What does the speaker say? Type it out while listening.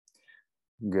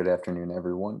Good afternoon,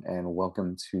 everyone, and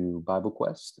welcome to Bible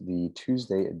Quest, the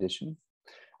Tuesday edition.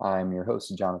 I'm your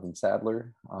host, Jonathan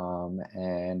Sadler,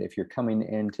 and if you're coming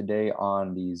in today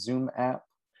on the Zoom app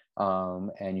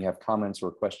and you have comments or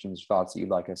questions, thoughts that you'd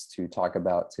like us to talk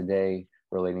about today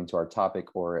relating to our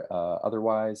topic or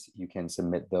otherwise, you can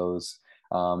submit those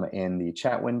in the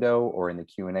chat window or in the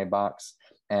Q&A box.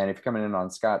 And if you're coming in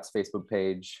on Scott's Facebook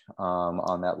page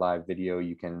on that live video,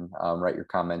 you can write your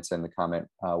comments in the comment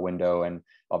window, and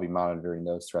I'll be monitoring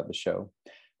those throughout the show.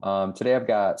 Today I've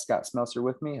got Scott Smelser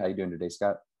with me. How you doing today,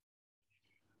 Scott?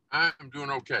 I'm doing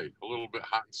okay. A little bit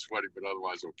hot and sweaty, but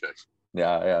otherwise okay.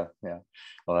 Yeah.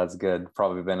 Well, that's good.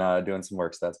 Probably been doing some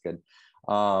work, so that's good.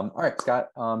 All right, Scott.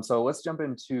 So let's jump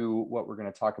into what we're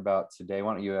going to talk about today.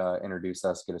 Why don't you introduce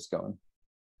us, get us going?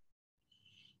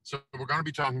 So we're going to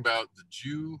be talking about the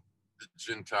Jew, the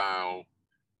Gentile,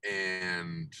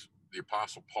 and the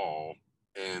Apostle Paul,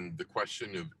 and the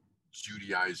question of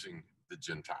Judaizing the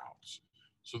Gentiles.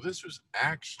 So this was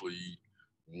actually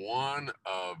one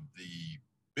of the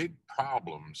big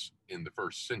problems in the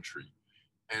first century.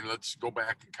 And let's go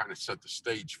back and kind of set the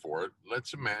stage for it.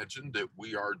 Let's imagine that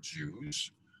we are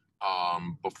Jews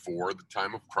before the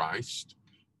time of Christ.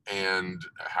 And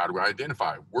how do we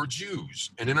identify? We're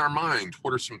Jews. And in our mind,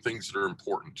 what are some things that are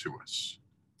important to us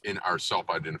in our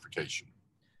self-identification?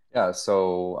 Yeah,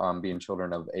 so being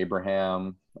children of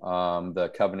Abraham,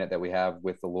 the covenant that we have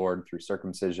with the Lord through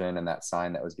circumcision and that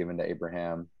sign that was given to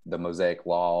Abraham, the Mosaic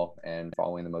law and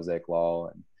following the Mosaic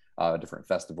law and different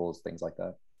festivals, things like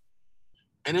that.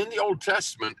 And in the Old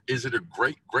Testament, is it a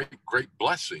great, great, great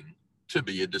blessing to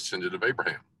be a descendant of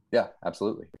Abraham? Yeah,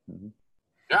 absolutely. Mm-hmm.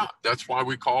 Yeah, that's why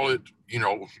we call it,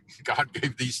 God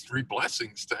gave these three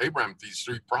blessings to Abraham, these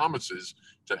three promises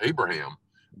to Abraham.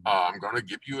 I'm going to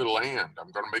give you a land.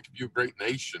 I'm going to make you a great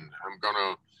nation. I'm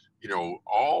going to,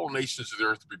 all nations of the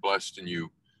earth be blessed in you.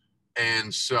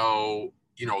 And so,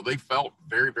 they felt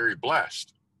very, very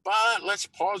blessed. But let's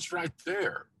pause right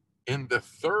there. In the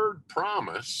third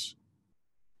promise,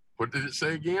 what did it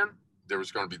say again? There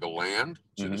was going to be the land,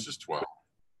 Genesis 12,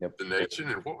 the nation,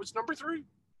 and what was number 3?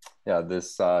 Yeah,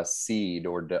 this seed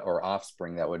or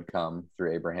offspring that would come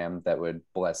through Abraham that would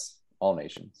bless all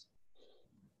nations.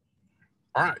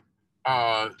 All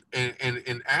right,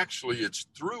 and actually, it's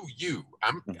through you.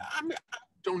 I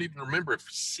don't even remember if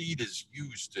seed is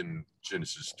used in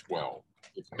Genesis 12.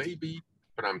 It may be,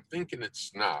 but I'm thinking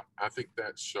it's not. I think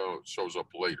that shows up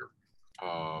later.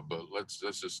 But let's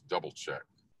just double check,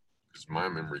 because my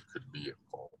memory could be at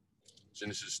fault.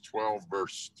 Genesis 12,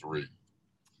 verse 3.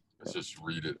 Let's just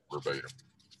read it verbatim.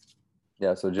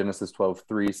 Yeah, so Genesis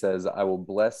 12:3 says, I will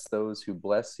bless those who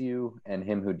bless you, and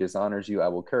him who dishonors you I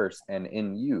will curse, and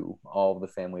in you all the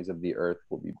families of the earth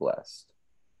will be blessed.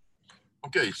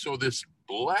 Okay, so this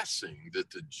blessing that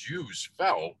the Jews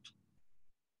felt,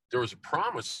 there was a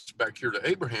promise back here to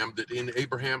Abraham that in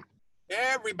Abraham,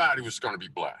 everybody was going to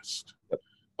be blessed.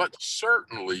 But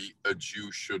certainly a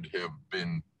Jew should have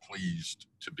been pleased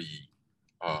to be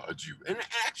a Jew. And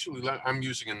actually, I'm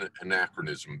using an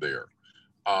anachronism there.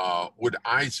 Would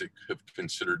Isaac have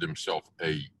considered himself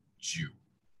a Jew?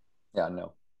 Yeah,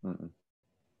 no. Mm-mm.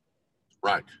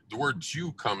 Right. The word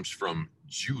Jew comes from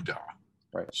Judah.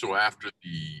 Right. So after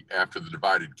the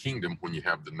divided kingdom, when you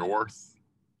have the north,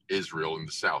 Israel, and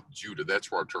the south, Judah,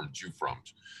 that's where our term Jew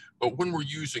comes. But when we're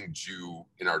using Jew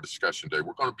in our discussion today,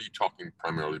 we're going to be talking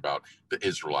primarily about the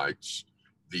Israelites,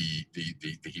 the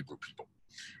Hebrew people.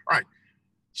 All right.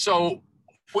 So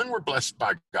when we're blessed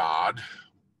by God,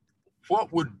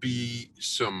 what would be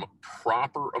some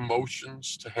proper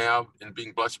emotions to have in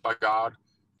being blessed by God?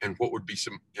 And what would be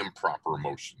some improper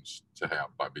emotions to have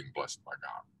by being blessed by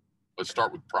God? Let's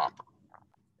start with proper.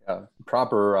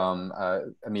 Proper,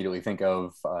 immediately think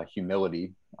of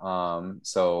humility.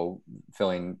 So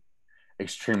feeling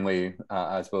extremely,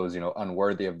 I suppose,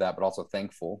 unworthy of that, but also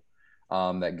thankful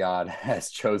that God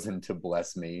has chosen to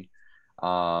bless me.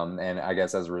 And I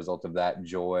guess as a result of that,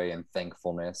 joy and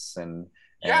thankfulness and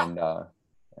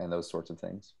those sorts of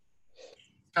things.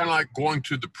 Kind of like going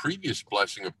to the previous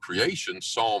blessing of creation,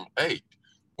 Psalm 8.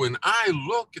 When I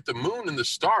look at the moon and the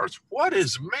stars, what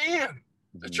is man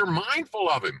that you're mindful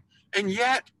of him? And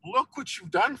yet, look what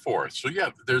you've done for us. So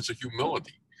yeah, there's a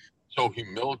humility. So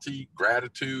humility,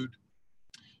 gratitude.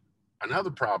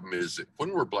 Another problem is that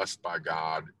when we're blessed by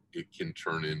God, it can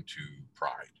turn into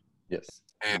pride. Yes.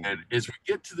 And as we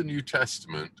get to the New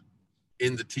Testament,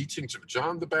 in the teachings of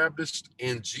John the Baptist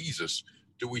and Jesus,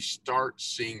 do we start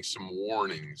seeing some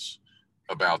warnings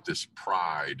about this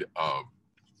pride of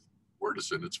we're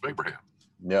descendants of Abraham?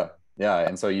 Yeah.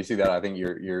 And so you see that, I think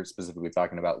you're specifically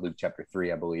talking about Luke chapter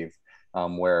 3, I believe,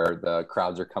 where the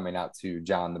crowds are coming out to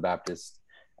John the Baptist,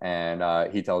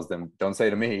 and he tells them, "Don't say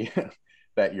to me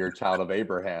that you're a child of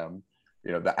Abraham.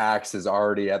 You know, the axe is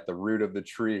already at the root of the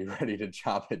tree, ready to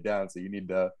chop it down. So you need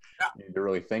to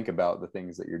really think about the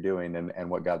things that you're doing and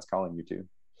what God's calling you to."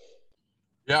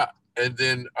 Yeah, and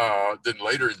then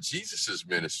later in Jesus's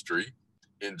ministry,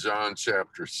 in John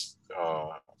chapter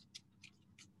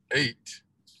 8,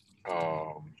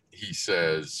 he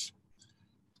says,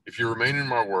 "If you remain in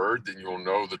my word, then you will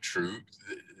know the truth.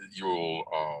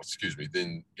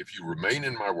 Then if you remain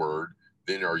in my word,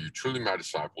 then are you truly my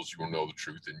disciples? You will know the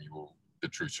truth, and the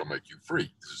truth shall make you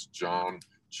free." This is John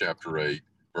chapter 8,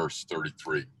 verse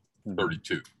 33,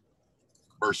 32.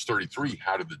 Verse 33,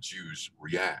 how did the Jews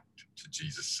react to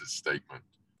Jesus' statement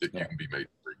that you can be made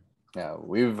free? Yeah,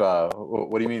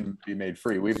 what do you mean be made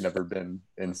free? We've never been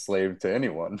enslaved to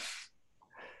anyone.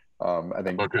 I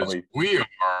think because we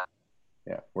are.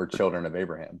 Yeah, we're children of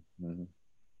Abraham. Mm-hmm.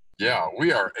 Yeah,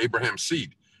 we are Abraham's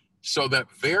seed. So that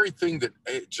very thing that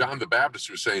John the Baptist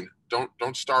was saying,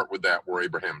 don't start with that "we're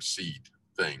Abraham's seed"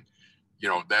 thing. You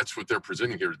know, that's what they're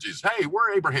presenting here to Jesus. Hey, we're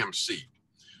Abraham's seed.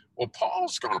 Well,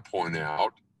 Paul's going to point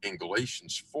out in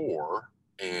Galatians 4,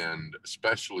 and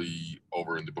especially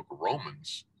over in the book of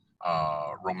Romans,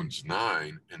 Romans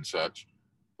 9 and such,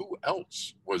 who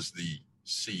else was the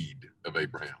seed of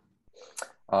Abraham?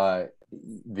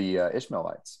 The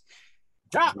Ishmaelites.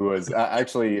 Yeah. Who was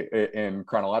actually, in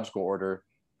chronological order,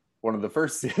 one of the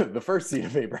first seed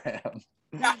of Abraham.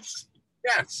 Yes.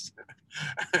 Yeah,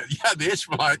 the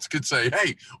Ishmaelites could say,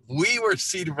 hey, we were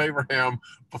seed of Abraham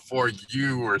before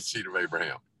you were seed of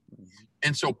Abraham.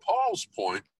 And so Paul's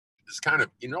point is kind of,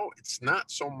 it's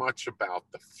not so much about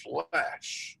the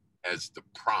flesh as the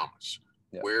promise.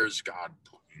 Yeah. Where's God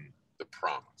putting the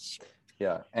promise?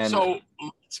 Yeah. And so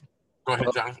go ahead,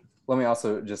 Jonathan. Let me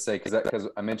also just say, because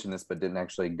I mentioned this but didn't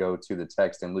actually go to the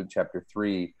text in Luke chapter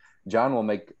 3, John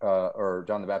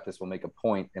the Baptist will make a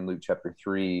point in Luke chapter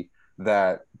 3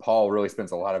 that Paul really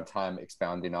spends a lot of time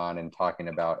expounding on and talking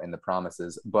about in the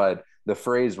promises. But the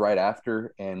phrase right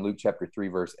after in Luke chapter 3,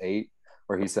 verse 8,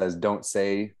 where he says, "Don't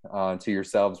say to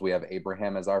yourselves, we have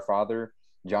Abraham as our father,"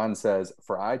 John says,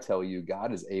 "For I tell you,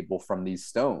 God is able from these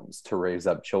stones to raise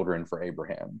up children for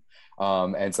Abraham."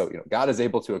 And so, God is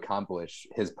able to accomplish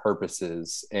his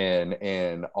purposes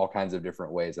in all kinds of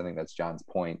different ways. I think that's John's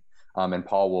point. And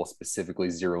Paul will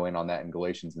specifically zero in on that in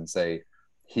Galatians and say,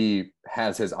 he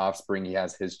has his offspring, he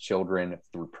has his children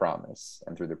through promise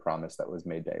and through the promise that was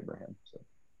made to Abraham. So.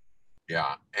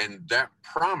 Yeah, and that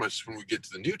promise, when we get to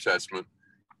the New Testament,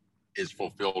 is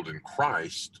fulfilled in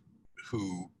Christ,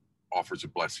 who offers a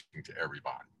blessing to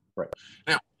everybody. Right.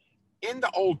 Now, in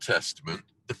the Old Testament,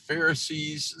 the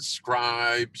Pharisees,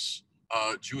 scribes,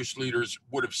 Jewish leaders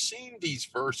would have seen these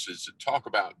verses that talk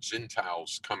about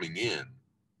Gentiles coming in.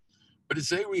 But as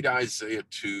they read Isaiah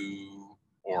 2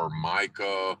 or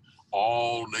Micah,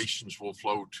 all nations will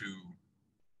flow to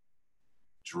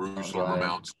Jerusalem or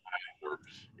Mount Zion.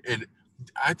 And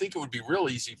I think it would be real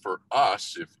easy for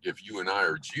us, if you and I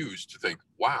are Jews, to think,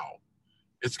 wow,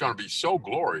 it's going to be so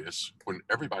glorious when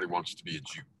everybody wants to be a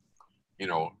Jew.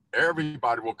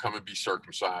 Everybody will come and be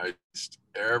circumcised.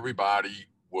 Everybody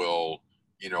will,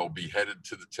 be headed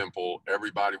to the temple.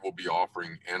 Everybody will be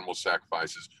offering animal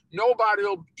sacrifices. Nobody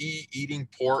will be eating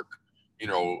pork.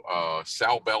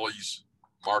 Sal Belly's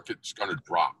market's going to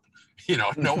drop.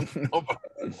 Nobody.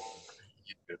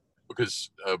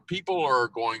 Because people are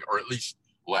going, or at least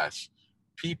less,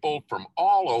 people from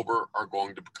all over are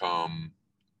going to become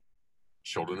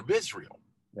children of Israel.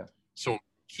 Yeah. So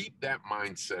keep that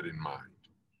mindset in mind.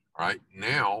 All right.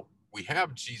 Now we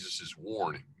have Jesus's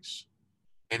warnings.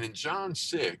 And in John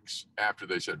 6, after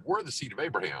they said, we're the seed of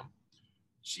Abraham,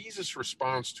 Jesus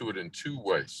responds to it in two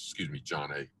ways.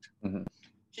 John 8. Mm-hmm.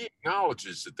 He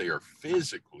acknowledges that they are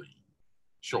physically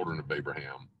children of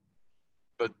Abraham,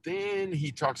 but then he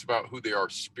talks about who they are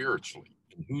spiritually.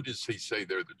 And who does he say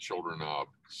they're the children of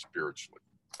spiritually?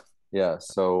 Yeah,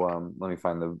 so let me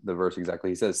find the verse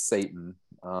exactly. He says Satan,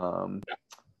 but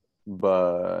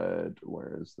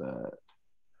where is that?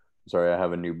 Sorry, I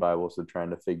have a new Bible, so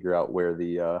trying to figure out where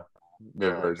the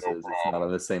verse is. It's not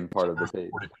on the same part of the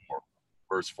page.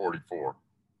 Verse 44.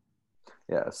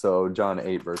 Yeah, so John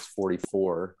 8, verse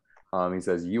 44, he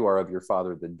says, "You are of your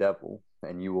father the devil,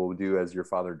 and you will do as your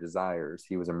father desires.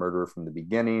 He was a murderer from the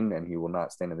beginning, and he will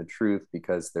not stand in the truth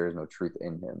because there is no truth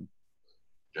in him."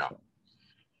 Yeah.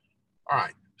 All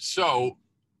right. So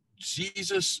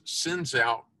Jesus sends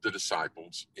out the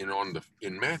disciples, and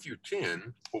in Matthew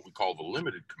 10, what we call the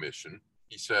limited commission,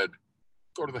 he said,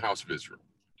 go to the house of Israel.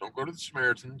 Don't go to the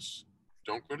Samaritans.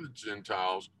 Don't go to the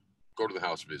Gentiles. Go to the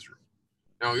house of Israel.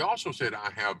 Now, he also said, I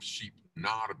have sheep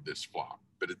not of this flock.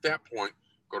 But at that point,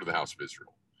 go to the house of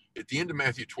Israel. At the end of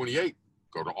Matthew 28,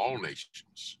 go to all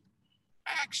nations.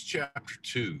 Acts chapter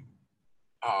 2,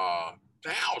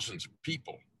 thousands of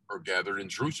people are gathered in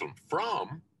Jerusalem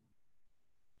from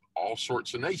all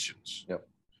sorts of nations. Yep.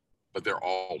 But they're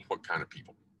all what kind of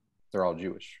people? They're all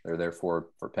Jewish. They're there for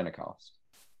Pentecost.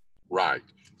 Right.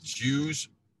 Jews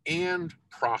and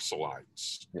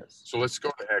proselytes. Yes. So let's go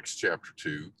to Acts chapter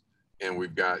 2, and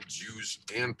we've got Jews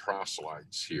and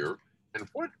proselytes here. And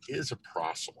what is a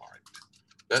proselyte?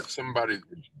 That's somebody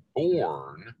that's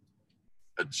born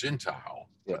a Gentile,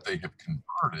 but they have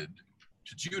converted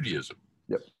to Judaism.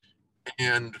 Yep.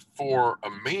 And for a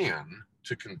man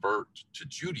to convert to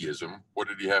Judaism, what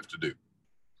did he have to do?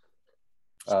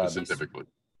 Specifically.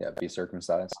 Be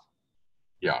circumcised.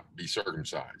 Yeah, be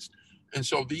circumcised. And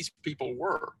so these people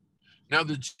were. Now,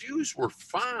 the Jews were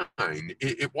fine.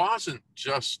 It wasn't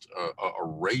just a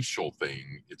racial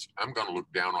thing. It's, I'm going to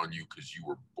look down on you because you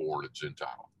were born a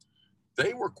Gentile.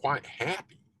 They were quite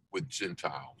happy with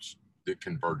Gentiles that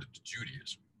converted to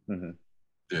Judaism,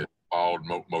 that followed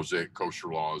Mosaic kosher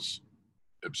laws,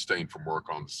 abstained from work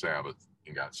on the Sabbath,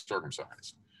 and got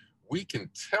circumcised. We can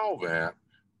tell that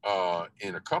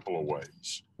in a couple of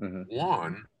ways.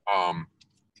 One,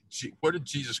 what did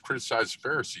Jesus criticize the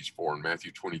Pharisees for in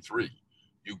Matthew 23?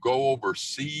 You go over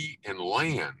sea and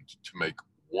land to make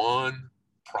one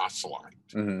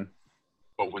proselyte.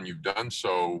 But when you've done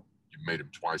so, you've made him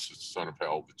twice as the son of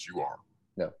hell that you are.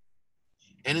 Yeah.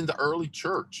 And in the early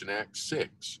church in Acts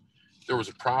 6, there was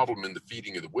a problem in the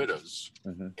feeding of the widows.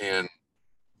 And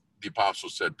the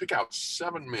apostles said, pick out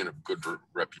 7 men of good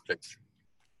reputation.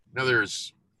 Now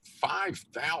there's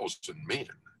 5,000 men,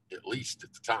 at least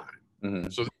at the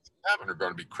time. So the 7 are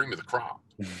going to be cream of the crop.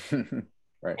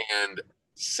 Right. And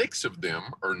 6 of them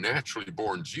are naturally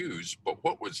born Jews. But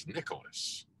what was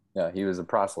Nicholas? Yeah, he was a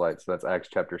proselyte. So that's Acts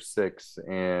chapter 6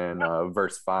 and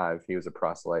verse 5. He was a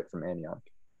proselyte from Antioch.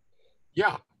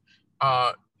 Yeah.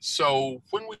 So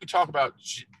when we talk about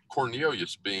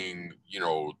Cornelius being,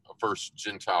 a first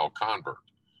Gentile convert,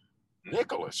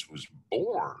 Nicholas was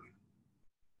born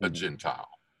a Gentile,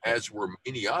 as were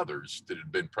many others that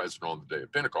had been present on the day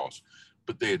of Pentecost.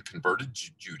 But they had converted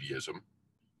to Judaism,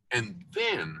 and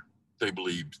then they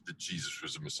believed that Jesus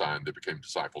was the Messiah, and they became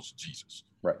disciples of Jesus.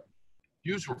 Right.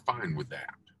 Jews were fine with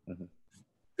that.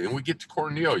 Then we get to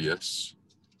Cornelius,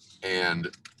 and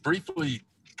briefly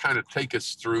kind of take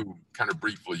us through,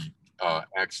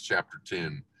 Acts chapter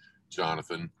 10,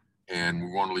 Jonathan, and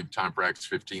we want to leave time for Acts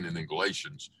 15 and then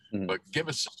Galatians. But give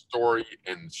us a story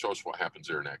and show us what happens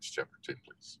there in Acts chapter 10,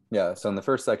 please. Yeah, so in the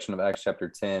first section of Acts chapter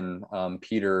 10,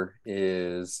 Peter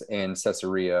is in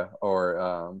Caesarea,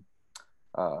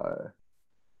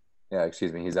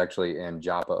 he's actually in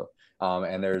Joppa.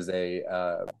 And there's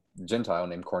a Gentile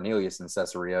named Cornelius in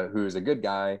Caesarea who is a good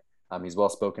guy. He's well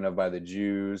spoken of by the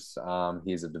Jews.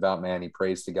 He's a devout man. He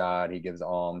prays to God. He gives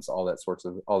alms, all those sorts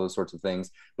of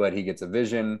things. But he gets a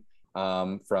vision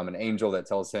from an angel that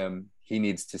tells him he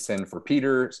needs to send for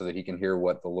Peter so that he can hear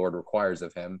what the Lord requires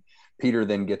of him. Peter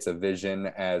then gets a vision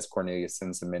as Cornelius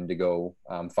sends him in to go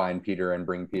find Peter and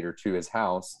bring Peter to his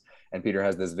house. And Peter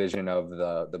has this vision of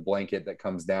the blanket that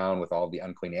comes down with all the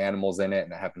unclean animals in it.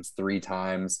 And it happens 3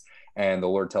 times. And the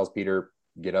Lord tells Peter,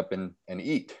 get up and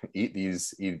eat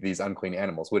these unclean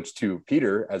animals, which to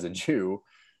Peter as a Jew,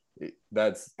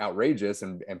 that's outrageous.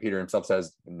 And Peter himself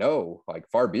says, no, like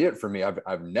far be it from me.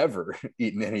 I've never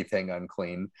eaten anything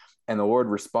unclean. And the Lord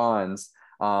responds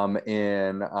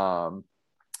in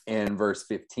verse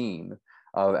 15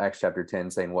 of Acts chapter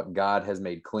 10, saying, what God has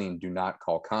made clean, do not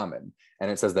call common.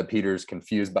 And it says that Peter's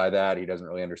confused by that. He doesn't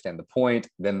really understand the point.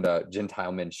 Then the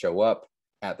Gentile men show up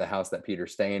at the house that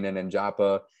Peter's staying in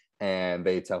Joppa, and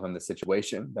they tell him the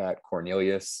situation, that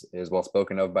Cornelius is well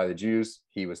spoken of by the Jews.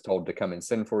 He was told to come and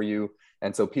send for you.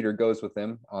 And so Peter goes with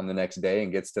them on the next day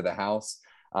and gets to the house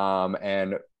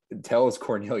and tells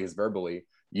Cornelius verbally,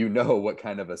 what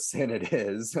kind of a sin it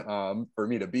is for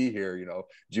me to be here.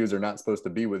 Jews are not supposed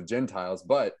to be with Gentiles.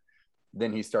 But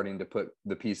then he's starting to put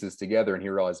the pieces together, and he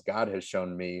realized God has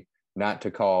shown me not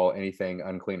to call anything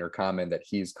unclean or common, that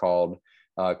he's called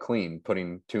clean,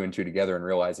 putting 2 and 2 together and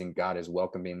realizing God is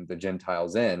welcoming the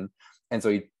Gentiles in. And so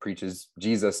he preaches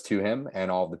Jesus to him and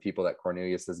all the people that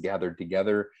Cornelius has gathered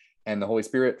together. And the Holy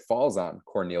Spirit falls on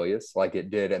Cornelius like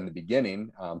it did in the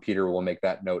beginning. Peter will make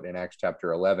that note in Acts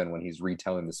chapter 11 when he's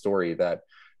retelling the story, that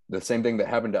the same thing that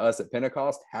happened to us at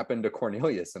Pentecost happened to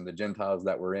Cornelius and the Gentiles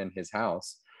that were in his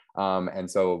house. And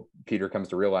so Peter comes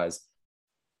to realize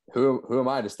who am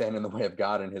I to stand in the way of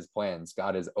God and his plans?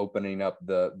 God is opening up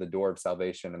the door of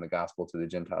salvation and the gospel to the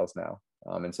Gentiles now.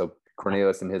 And so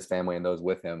Cornelius and his family and those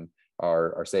with him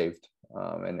are saved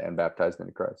and baptized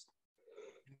into Christ.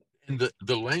 And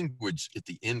the language at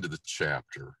the end of the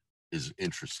chapter is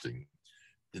interesting.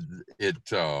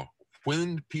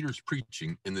 When Peter's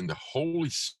preaching, and then the Holy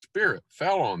Spirit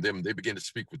fell on them, they began to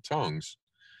speak with tongues.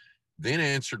 Then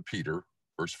answered Peter,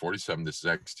 verse 47, this is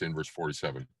Acts 10, verse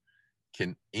 47,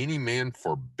 can any man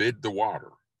forbid the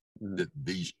water that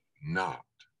these not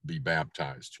be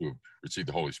baptized who have received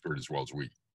the Holy Spirit as well as we?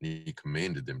 And he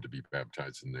commanded them to be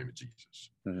baptized in the name of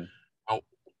Jesus. Mm-hmm. Now,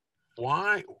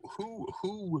 why?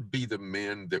 Who would be the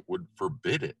men that would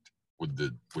forbid it?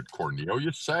 Would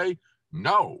Cornelius say,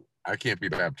 no, I can't be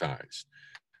baptized?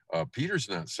 Peter's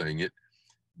not saying it.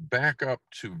 Back up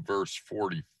to verse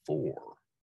 44.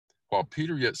 While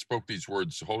Peter yet spoke these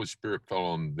words, the Holy Spirit fell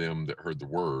on them that heard the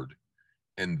word,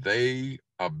 and they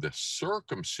of the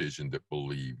circumcision that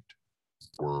believed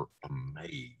were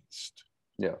amazed.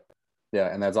 Yeah.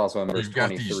 And that's also in verse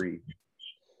 23.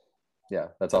 Yeah,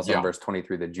 that's also in verse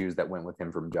 23, the Jews that went with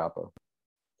him from Joppa.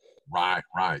 Right.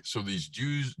 So these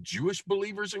Jewish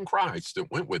believers in Christ that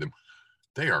went with him,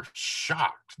 they are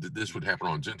shocked that this would happen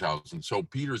on Gentiles. And so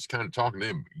Peter's kind of talking to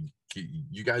them.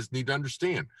 You guys need to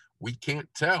understand, we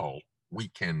cannot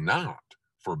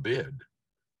forbid,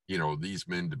 these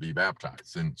men to be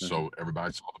baptized. And so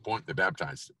everybody saw the point, they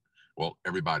baptized him. Well,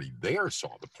 everybody there saw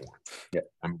the point. Yeah.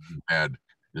 I mean, you had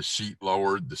the sheet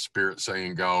lowered, the Spirit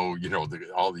saying go,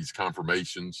 all these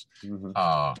confirmations.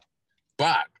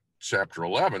 But chapter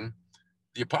 11,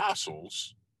 the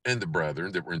apostles and the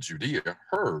brethren that were in Judea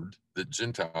heard that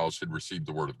Gentiles had received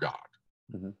the word of God.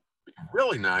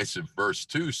 Really nice if verse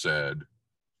 2 said,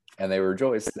 and they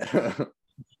rejoiced.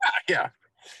 Yeah.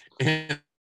 And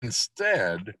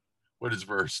instead, what does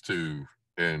verse 2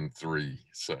 and 3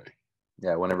 say?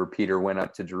 Yeah, whenever Peter went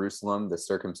up to Jerusalem, the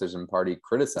circumcision party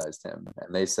criticized him,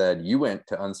 and they said, you went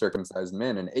to uncircumcised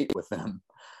men and ate with them.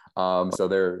 So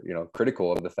they're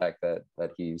critical of the fact that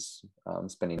he's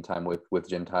spending time with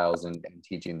Gentiles and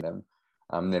teaching them.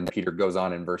 Then Peter goes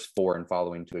on in verse 4 and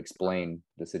following to explain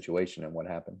the situation and what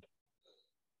happened.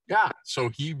 Yeah, so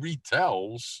he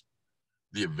retells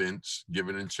the events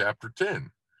given in chapter 10.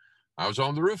 I was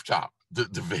on the rooftop.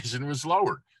 The vision was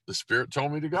lowered. The Spirit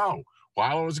told me to go.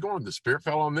 While I was going, the Spirit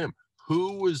fell on them.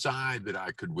 Who was I that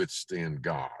I could withstand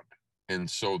God? And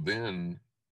so then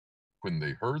when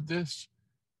they heard this,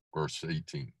 verse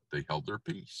 18, they held their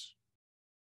peace,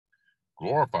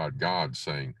 glorified God,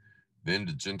 saying, then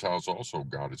to Gentiles also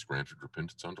God has granted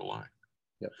repentance unto life.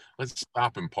 Yep. Let's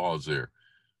stop and pause there.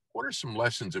 What are some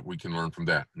lessons that we can learn from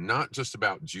that? Not just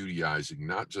about Judaizing,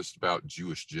 not just about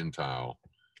Jewish Gentile,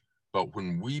 but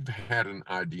when we've had an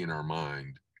idea in our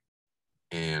mind,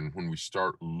 and when we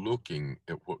start looking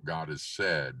at what God has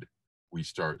said, we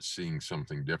start seeing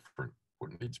something different.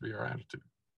 What needs to be our attitude?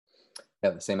 Yeah,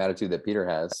 the same attitude that Peter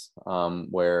has,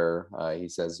 where he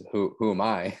says, who am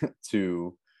I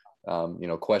to,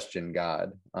 question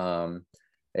God?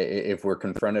 If we're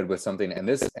confronted with something,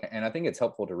 and I think it's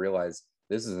helpful to realize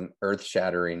this is an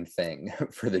earth-shattering thing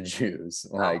for the Jews.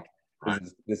 Like, right.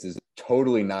 This is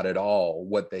totally not at all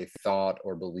what they thought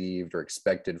or believed or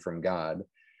expected from God.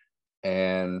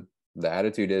 And the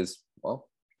attitude is, well,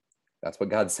 that's what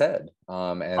God said.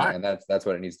 And that's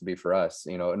what it needs to be for us.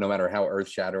 No matter how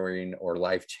earth-shattering or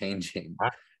life-changing,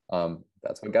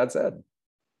 that's what God said.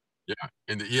 Yeah.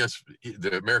 And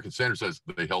the American Standard says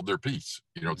they held their peace.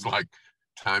 It's like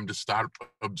time to stop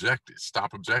objecting.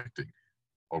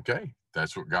 Okay.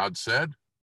 That's what God said.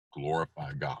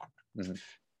 Glorify God.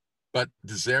 But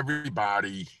does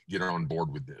everybody get on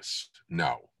board with this?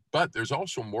 No. But there's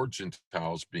also more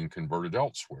Gentiles being converted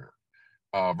elsewhere.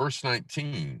 Verse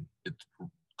 19, it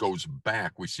goes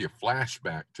back. We see a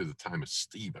flashback to the time of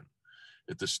Stephen.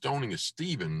 At the stoning of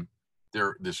Stephen,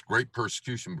 this great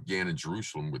persecution began in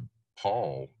Jerusalem with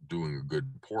Paul doing a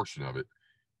good portion of it,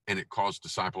 and it caused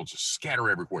disciples to scatter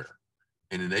everywhere.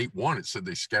 And in 8:1, it said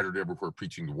they scattered everywhere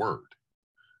preaching the word.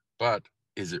 But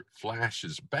as it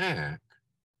flashes back,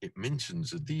 it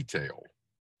mentions a detail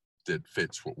that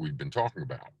fits what we've been talking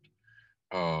about.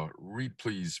 Read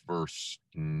please verse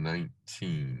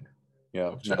 19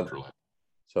 of chapter 11.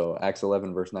 So Acts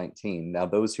 11 verse 19. Now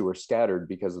those who were scattered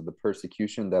because of the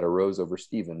persecution that arose over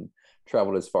Stephen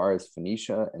traveled as far as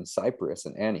Phoenicia and Cyprus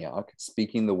and Antioch,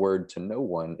 speaking the word to no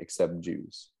one except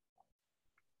Jews.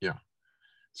 Yeah.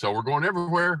 So we're going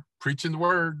everywhere, preaching the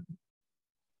word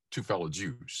to fellow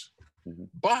Jews.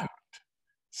 But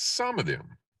some of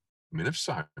them, men of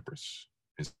Cyprus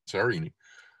and Cyrene,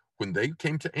 when they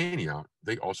came to Antioch,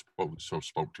 they also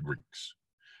spoke to Greeks.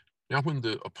 Now, when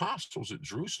the apostles at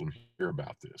Jerusalem hear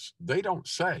about this, they don't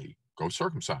say, go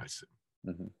circumcise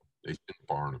them. Mm-hmm. They send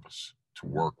Barnabas to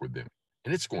Mhm. work with them,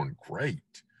 and it's going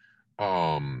great.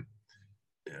 Um,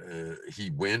 he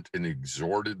went and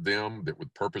exhorted them that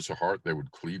with purpose of heart they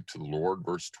would cleave to the Lord,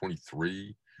 verse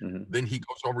 23. Mm-hmm. Then he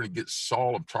goes over and gets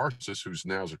Saul of Tarsus, who's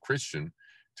now a Christian,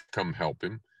 to come help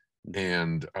him.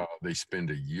 And they spend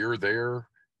a year there.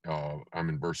 I'm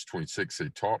in verse 26. They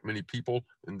taught many people,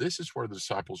 and this is where the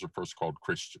disciples are first called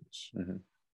Christians. Mm-hmm.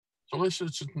 So let's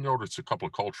just notice a couple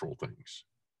of cultural things.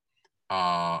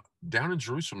 Down in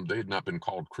Jerusalem, they had not been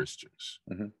called Christians.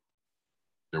 Mm-hmm.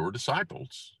 There were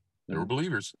disciples, there were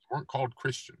believers, they weren't called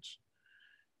Christians.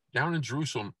 Down in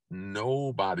Jerusalem,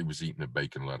 nobody was eating a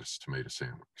bacon, lettuce, tomato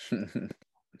sandwich.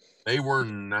 They were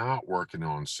not working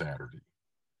on Saturday.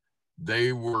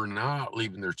 They were not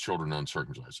leaving their children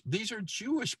uncircumcised. These are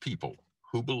Jewish people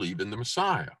who believe in the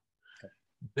Messiah. Okay.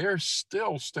 They're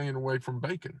still staying away from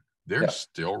bacon. They're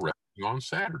still resting on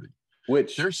Saturday.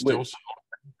 Which,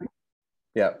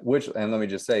 and let me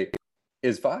just say,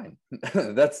 is fine.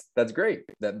 That's great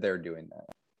that they're doing that.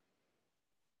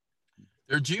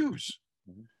 They're Jews.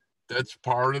 Mm-hmm. That's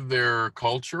part of their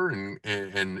culture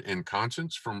and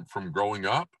conscience from growing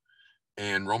up.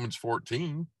 And Romans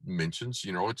 14 mentions,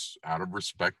 it's out of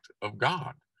respect of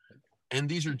God. And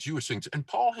these are Jewish things. And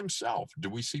Paul himself, do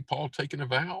we see Paul taking a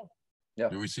vow? Yeah.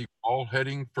 Do we see Paul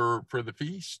heading for the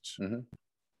feasts? Mm-hmm.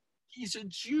 He's a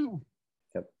Jew.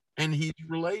 Yep. And he's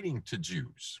relating to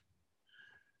Jews.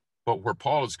 But where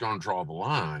Paul is going to draw the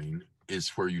line is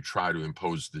where you try to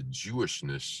impose the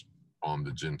Jewishness on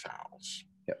the Gentiles.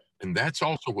 Yep. And that's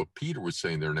also what Peter was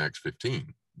saying there in Acts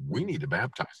 15. We need to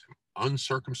baptize him,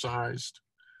 uncircumcised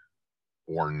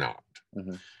or not.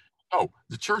 Mm-hmm. Oh,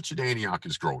 the church at Antioch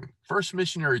is growing. First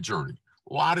missionary journey.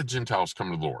 A lot of Gentiles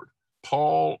come to the Lord.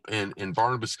 Paul and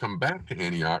Barnabas come back to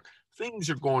Antioch. Things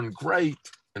are going great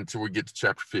until we get to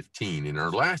chapter 15. In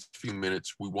our last few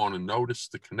minutes, we want to notice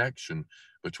the connection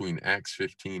between Acts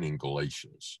 15 and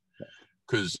Galatians.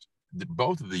 Because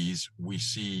both of these, we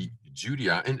see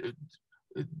Judea. And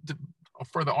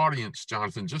for the audience,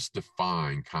 Jonathan, just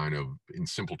define kind of in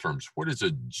simple terms, what is a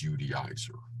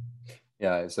Judaizer?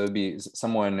 Yeah, so it'd be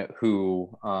someone who,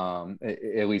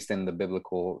 at least in the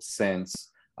biblical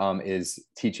sense, is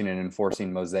teaching and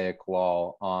enforcing Mosaic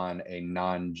law on a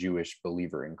non-Jewish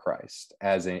believer in Christ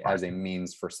as a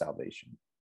means for salvation.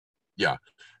 Yeah,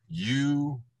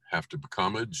 you have to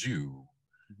become a Jew,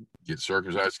 get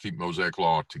circumcised, keep Mosaic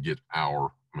law to get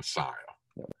our Messiah.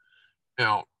 Yep.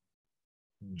 Now,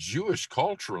 Jewish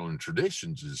cultural and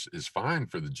traditions is fine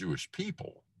for the Jewish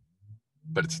people,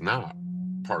 but it's not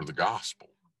part of the gospel.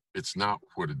 It's not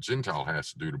what a Gentile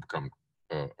has to do to become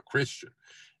a Christian.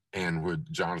 And what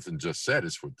Jonathan just said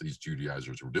is what these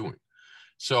Judaizers were doing.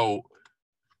 So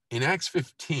in Acts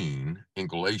 15 in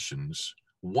Galatians,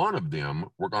 one of them,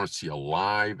 we're going to see a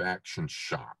live action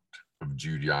shot of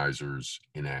Judaizers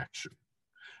in action.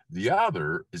 The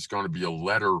other is going to be a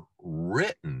letter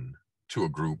written to a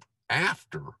group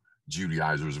after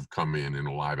Judaizers have come in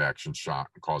a live action shot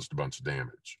and caused a bunch of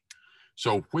damage.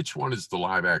 So which one is the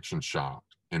live action shot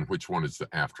and which one is the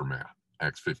aftermath?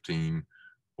 Acts 15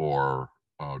 or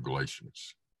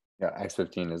Galatians? Yeah, Acts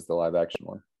 15 is the live action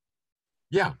one.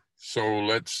 Yeah, so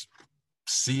let's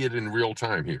see it in real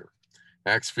time here.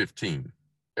 Acts 15.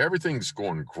 Everything's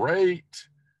going great.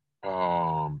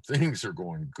 Things are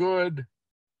going good.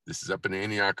 This is up in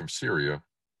Antioch of Syria.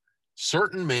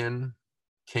 Certain men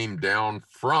came down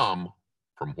from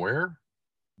where?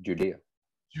 Judea,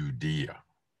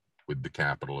 with the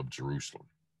capital of Jerusalem.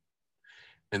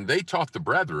 And they taught the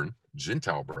brethren,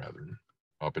 Gentile brethren,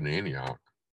 up in Antioch,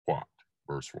 what?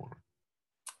 Verse 1.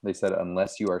 They said,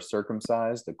 unless you are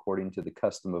circumcised according to the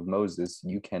custom of Moses,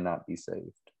 you cannot be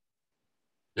saved.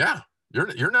 Yeah,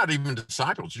 you're not even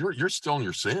disciples. You're still in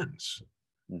your sins.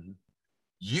 Mm-hmm.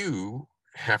 You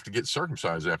have to get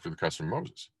circumcised after the custom of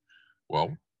Moses.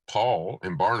 Well, Paul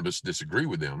and Barnabas disagree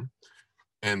with them.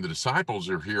 And the disciples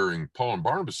are hearing Paul and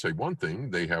Barnabas say one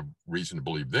thing, they have reason to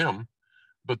believe them,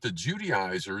 but the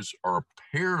Judaizers are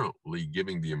apparently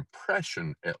giving the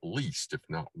impression, at least, if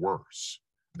not worse,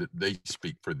 that they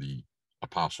speak for the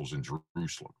apostles in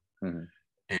Jerusalem.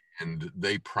 Mm-hmm. And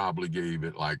they probably gave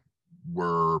it like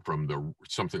we're from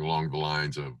something along the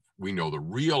lines of, we know the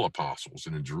real apostles,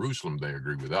 and in Jerusalem, they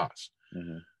agree with us.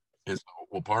 Mm-hmm. And so,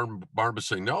 well, Barnabas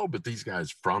say no, but these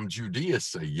guys from Judea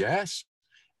say yes.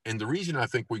 And the reason I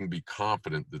think we can be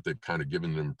confident that they've kind of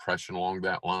given an impression along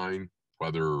that line,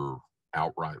 whether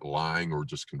outright lying or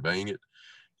just conveying it,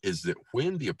 is that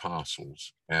when the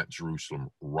apostles at Jerusalem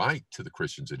write to the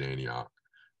Christians at Antioch,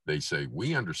 they say,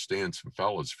 we understand some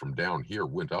fellas from down here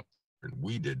went up and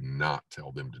we did not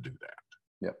tell them to do that.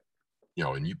 Yep. You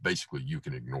know, and you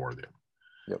can ignore them.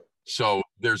 Yep. So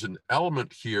there's an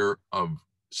element here of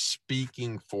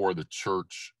speaking for the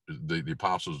church, the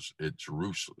apostles at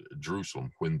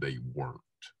Jerusalem when they weren't.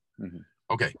 Mm-hmm.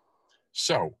 Okay.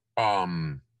 So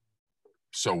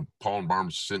so Paul and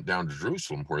Barnabas sent down to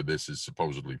Jerusalem, where this is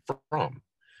supposedly from.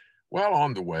 Well,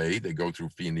 on the way, they go through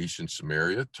Phoenicia and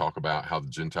Samaria, talk about how the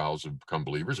Gentiles have become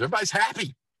believers. Everybody's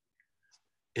happy.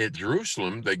 At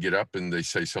Jerusalem, they get up and they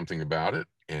say something about it.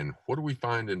 And what do we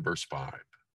find in verse 5?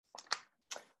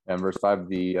 And verse 5,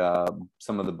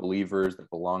 some of the believers that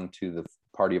belonged to the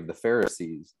party of the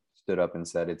Pharisees stood up and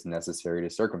said it's necessary to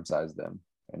circumcise them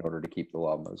in order to keep the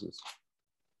law of Moses.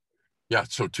 Yeah,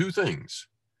 so two things.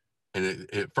 And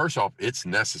first off, it's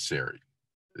necessary.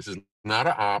 This is not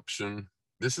an option.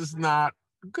 This is not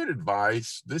good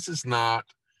advice. This is not,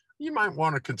 you might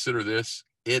want to consider this.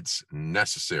 It's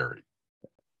necessary.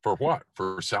 For what?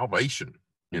 For salvation.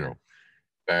 You know,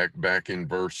 back in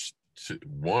verse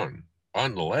 1,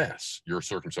 unless you're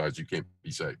circumcised, you can't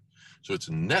be saved. So it's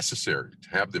necessary to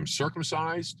have them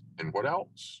circumcised. And what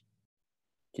else?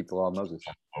 Keep the law of Moses.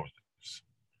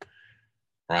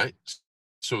 Right?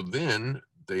 So then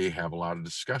they have a lot of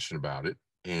discussion about it.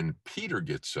 And Peter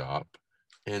gets up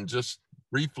and just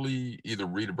briefly either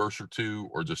read a verse or two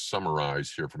or just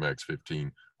summarize here from Acts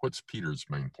 15. What's Peter's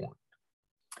main point?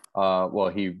 Well,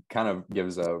 he kind of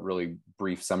gives a really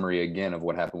brief summary again of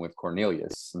what happened with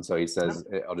Cornelius. And so he says,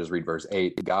 I'll just read verse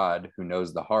 8, God, who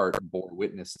knows the heart, bore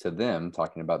witness to them,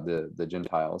 talking about the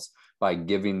Gentiles, by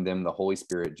giving them the Holy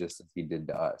Spirit just as he did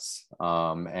to us.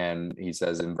 And he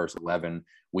says in verse 11,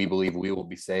 we believe we will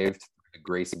be saved through the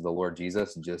grace of the Lord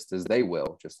Jesus, just as they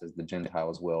will, just as the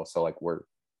Gentiles will. So like we're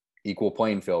equal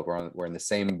playing field. We're in the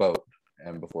same boat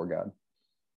and before God.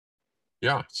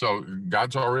 Yeah. So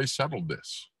God's already settled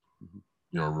this.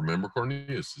 You know, remember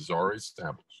Cornelius is already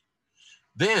established.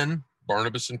 Then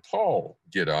Barnabas and Paul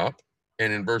get up,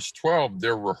 and in verse 12,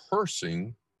 they're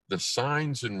rehearsing the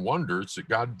signs and wonders that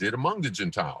God did among the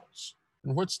Gentiles.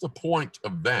 And what's the point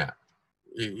of that?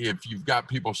 If you've got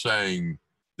people saying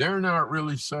they're not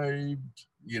really saved,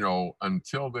 you know,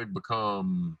 until they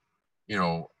become, you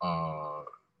know,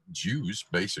 Jews,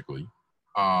 basically,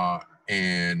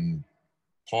 and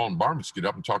Paul and Barnabas get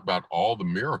up and talk about all the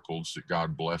miracles that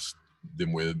God blessed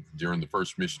them with during the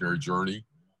first missionary journey,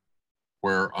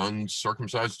 where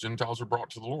uncircumcised Gentiles are brought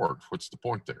to the Lord. What's the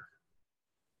point there?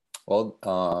 Well,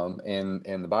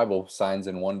 in the Bible, signs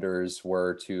and wonders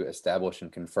were to establish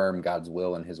and confirm God's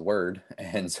will and his word.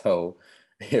 And so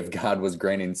if God was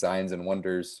granting signs and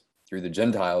wonders through the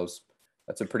Gentiles,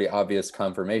 that's a pretty obvious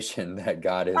confirmation that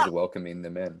God is welcoming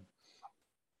them in.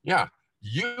 Yeah,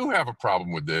 you have a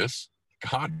problem with this.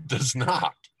 God does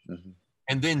not. Mm-hmm.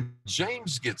 And then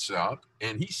James gets up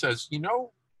and he says, you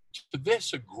know, to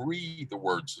this agree the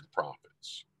words of the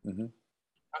prophets. Mm-hmm.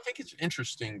 I think it's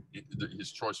interesting,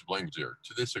 his choice of language there,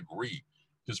 to this agree,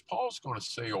 because Paul's going to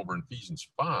say over in Ephesians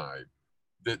 5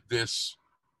 that this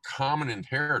common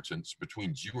inheritance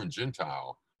between Jew and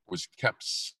Gentile was kept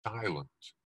silent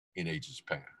in ages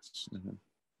past.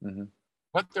 Mm-hmm. Mm-hmm.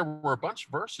 But there were a bunch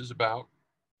of verses about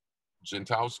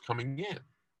Gentiles coming in.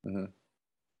 Mm-hmm.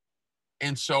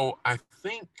 And so I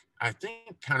think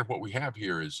kind of what we have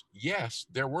here is, yes,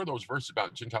 there were those verses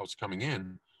about Gentiles coming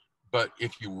in, but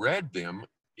if you read them,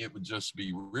 it would just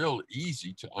be real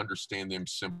easy to understand them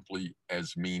simply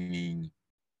as meaning,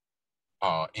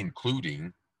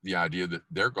 including the idea that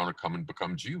they're going to come and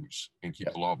become Jews and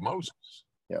keep the law of Moses.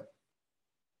 Yep.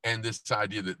 And this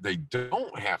idea that they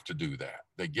don't have to do that,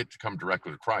 they get to come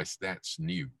directly to Christ, that's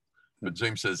new. Mm-hmm. But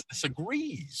James says this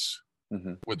agrees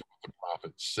with what the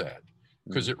prophet said,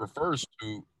 because it refers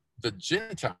to the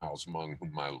Gentiles among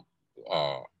whom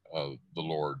the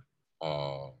Lord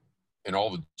and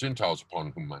all the Gentiles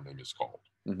upon whom my name is called.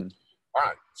 Mm-hmm. All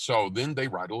right. So then they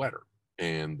write a letter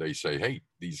and they say, hey,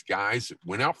 these guys that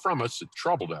went out from us, that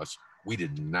troubled us, we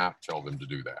did not tell them to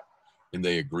do that. And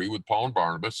they agree with Paul and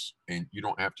Barnabas, and you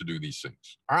don't have to do these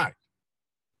things. All right.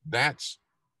 That's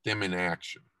them in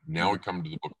action. Now we come to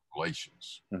the book of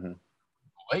Galatians. Mm-hmm.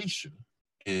 Galatians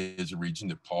is a region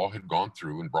that Paul had gone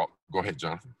through and brought. Go ahead,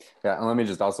 Jonathan. Yeah, and let me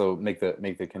just also make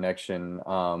the connection.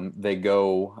 They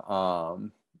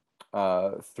go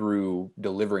through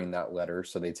delivering that letter,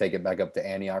 so they take it back up to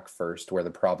Antioch first, where the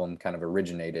problem kind of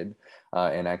originated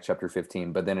in Acts chapter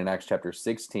 15. But then in Acts chapter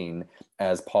 16,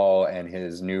 as Paul and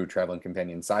his new traveling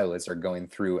companion Silas are going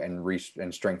through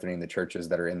and strengthening the churches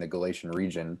that are in the Galatian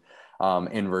region,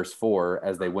 in verse 4,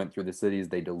 as they went through the cities,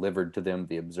 they delivered to them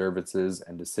the observances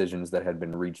and decisions that had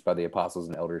been reached by the apostles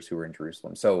and elders who were in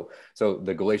Jerusalem. So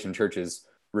the Galatian churches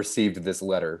received this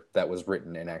letter that was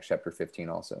written in Acts chapter 15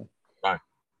 also. Right,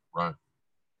 right.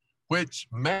 Which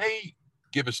may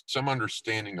give us some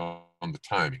understanding on the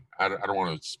timing. I don't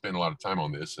want to spend a lot of time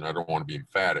on this, and I don't want to be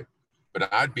emphatic,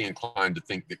 but I'd be inclined to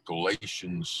think that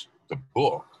Galatians, the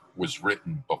book, was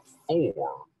written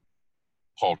before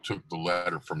Paul took the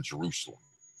letter from Jerusalem.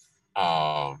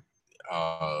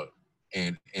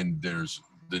 And there's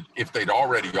if they'd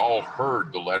already all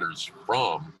heard the letters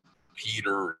from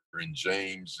Peter and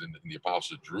James and the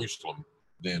apostles of Jerusalem,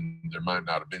 then there might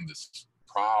not have been this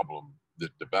problem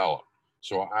that developed.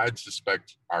 So I'd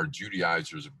suspect our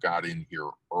Judaizers have got in here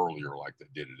earlier, like they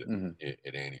did it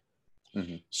at Antioch.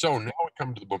 Mm-hmm. So now we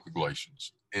come to the book of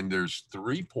Galatians, and there's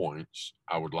 3 points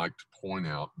I would like to point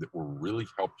out that will really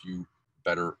help you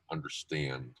better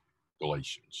understand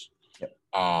Galatians. Yep.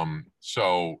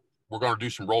 So we're going to do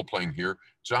some role playing here.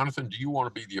 Jonathan, do you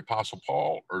want to be the Apostle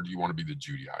Paul, or do you want to be the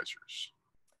Judaizers?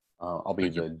 I'll be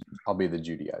the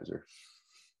Judaizer.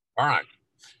 All right.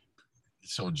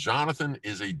 So Jonathan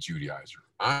is a Judaizer.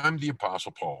 I'm the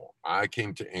Apostle Paul. I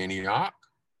came to Antioch.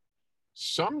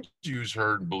 Some Jews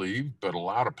heard and believed, but a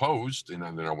lot opposed. And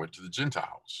then I went to the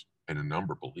Gentiles, and a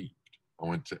number believed. I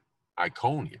went to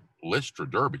Iconium, Lystra,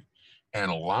 Derbe, and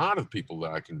a lot of people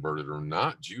that I converted are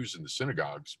not Jews in the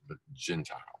synagogues, but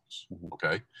Gentiles.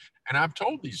 Okay. And I've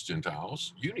told these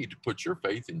Gentiles, you need to put your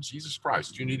faith in Jesus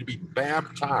Christ. You need to be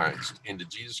baptized into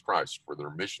Jesus Christ for the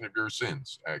remission of your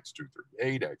sins. Acts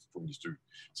 2:38, Acts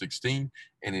 22:16.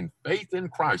 And in faith in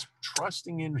Christ,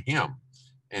 trusting in him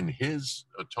and his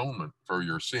atonement for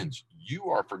your sins, you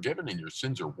are forgiven and your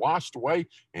sins are washed away,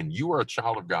 and you are a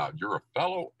child of God. You're a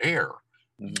fellow heir.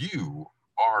 You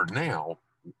are now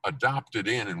adopted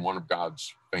in one of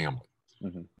God's family.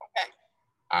 Okay.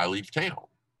 I leave town.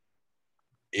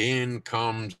 In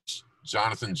comes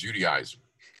Jonathan Judaizer.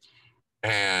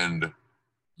 And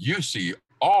you see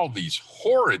all these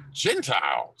horrid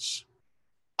Gentiles,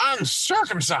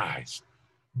 uncircumcised,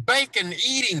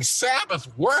 bacon-eating,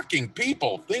 Sabbath-working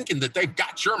people thinking that they've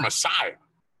got your Messiah.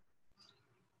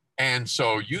 And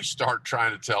so you start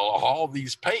trying to tell all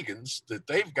these pagans that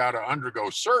they've got to undergo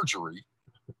surgery,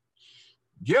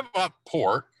 give up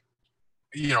pork,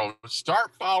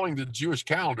 start following the Jewish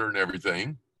calendar and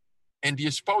everything. And do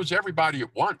you suppose everybody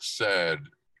at once said,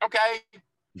 okay?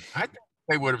 I think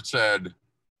they would have said,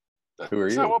 who are you?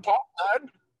 Is that what Paul said?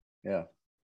 Yeah.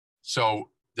 So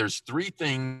there's 3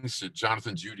 things that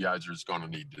Jonathan Judaizer is going to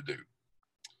need to do.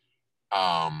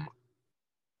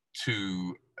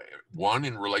 One,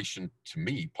 in relation to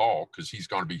me, Paul, because he's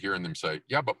going to be hearing them say,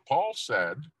 yeah, but Paul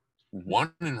said.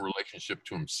 One, in relationship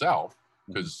to himself,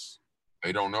 because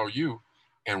they don't know you,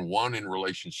 and one in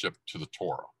relationship to the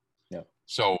Torah. Yeah.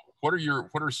 So what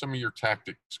are some of your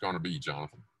tactics going to be,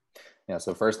 Jonathan? Yeah.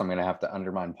 So first, I'm going to have to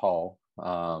undermine Paul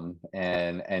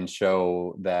and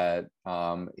show that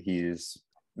he's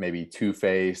maybe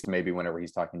two-faced. Maybe whenever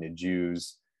he's talking to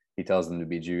Jews, he tells them to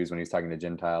be Jews. When he's talking to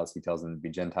Gentiles, he tells them to be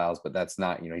Gentiles. But that's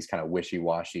not, he's kind of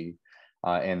wishy-washy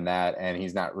in that, and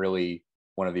he's not really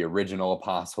one of the original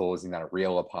apostles. He's not a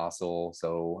real apostle.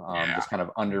 So just kind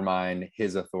of undermine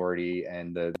his authority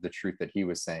and the truth that he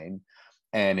was saying.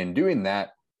 And in doing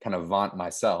that, kind of vaunt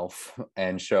myself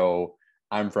and show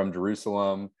I'm from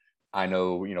Jerusalem. I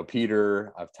know,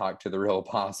 Peter, I've talked to the real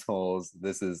apostles.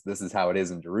 This is how it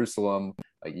is in Jerusalem.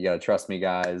 Like, you got to trust me,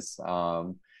 guys.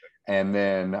 And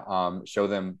then show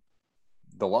them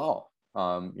the law.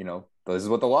 This is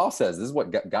what the law says. This is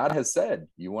what God has said.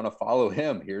 You want to follow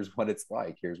him. Here's what it's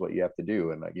like. Here's what you have to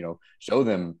do. And, show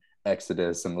them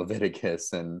Exodus and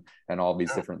Leviticus and all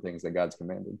these different things that God's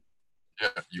commanded. Yeah,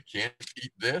 you can't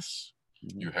eat this.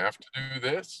 You have to do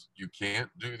this. You can't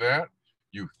do that.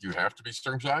 You have to be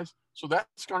circumcised. So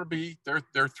that's going to be their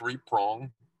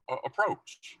 3-prong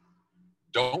approach.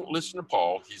 Don't listen to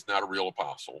Paul. He's not a real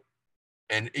apostle.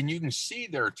 And you can see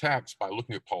their attacks by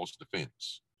looking at Paul's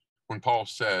defense. When Paul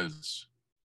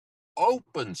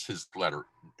opens his letter,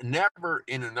 never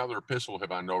in another epistle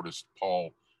have I noticed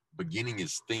Paul beginning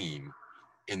his theme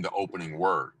in the opening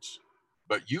words.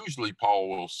 But usually Paul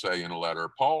will say in a letter,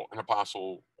 Paul, an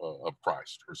apostle of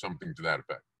Christ, or something to that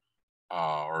effect,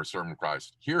 or a servant of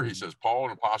Christ. Here he says, Paul,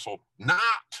 an apostle, not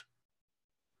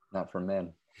from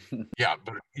men. Yeah,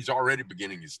 but he's already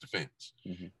beginning his defense.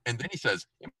 And then he says,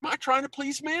 am I trying to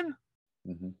please men?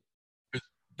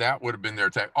 That would have been their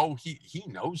attack. Oh, he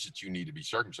knows that you need to be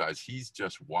circumcised. He's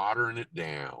just watering it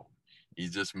down.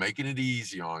 He's just making it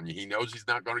easy on you. He knows he's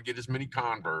not going to get as many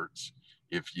converts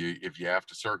if you have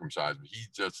to circumcise. But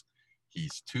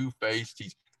he's two-faced.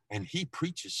 And he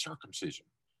preaches circumcision.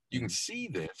 You can see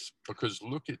this because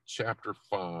look at chapter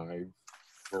 5,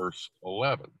 verse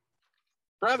 11.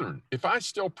 brethren, if I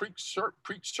still preach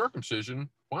circumcision,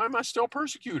 why am I still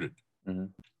persecuted? Mm-hmm.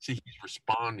 See, he's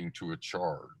responding to a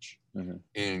charge Mm-hmm.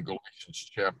 in Galatians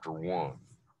chapter 1,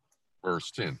 verse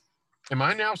 10. Am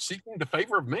I now seeking the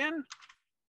favor of men?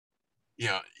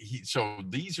 Yeah, so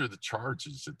these are the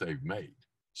charges that they've made.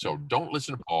 So don't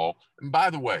listen to Paul. And by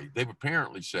the way, they've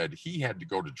apparently said he had to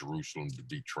go to Jerusalem to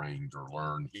be trained or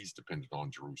learn. He's dependent on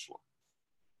Jerusalem.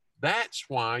 That's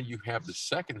why you have the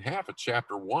second half of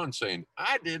chapter 1 saying,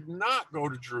 I did not go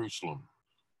to Jerusalem.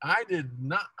 I did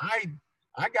not.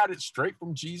 I got it straight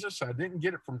from Jesus. I didn't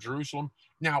get it from Jerusalem.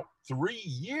 Now, 3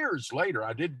 years later,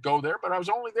 I did go there, but I was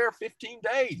only there 15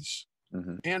 days.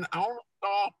 Mm-hmm. And I only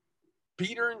saw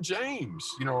Peter and James,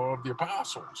 of the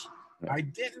apostles. Yeah. I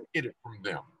didn't get it from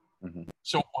them. Mm-hmm.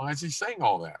 So why is he saying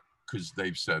all that? Because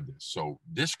they've said this. So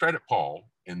discredit Paul,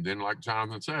 and then, like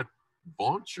Jonathan said,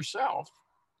 vaunt yourself,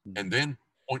 and then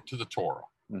point to the Torah.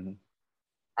 Mm-hmm.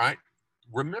 All right?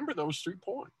 Remember those 3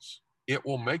 points. It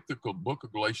will make the book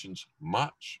of Galatians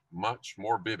much, much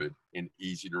more vivid and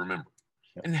easy to remember.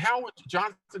 Yeah. And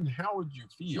Jonathan, how would you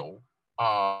feel?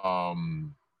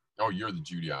 You're the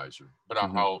Judaizer, but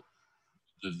Mm-hmm. I'll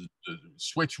the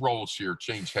switch roles here,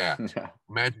 change hats. Yeah.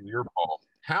 Imagine you're Paul.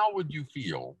 How would you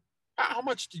feel? How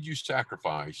much did you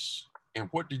sacrifice, and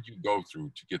what did you go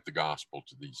through to get the gospel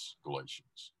to these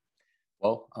Galatians?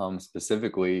 Well,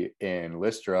 specifically in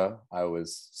Lystra, I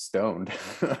was stoned.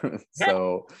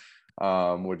 So,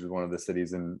 which is one of the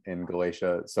cities in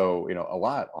Galatia. So,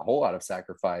 a whole lot of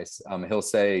sacrifice. He'll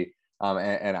say,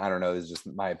 and I don't know, this is just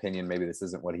my opinion. Maybe this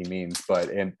isn't what he means, but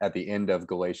at the end of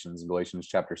Galatians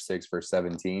chapter 6, verse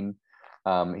 17,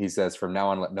 he says, from now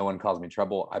on, let no one cause me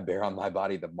trouble. I bear on my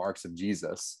body the marks of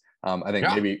Jesus. I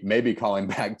think maybe calling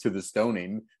back to the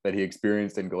stoning that he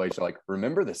experienced in Galatia, like,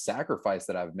 remember the sacrifice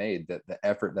that I've made, that the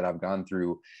effort that I've gone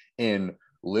through in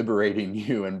liberating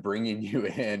you and bringing you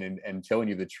in and telling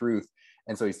you the truth.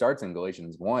 And so he starts in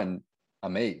Galatians 1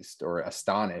 amazed or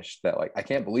astonished that, like, I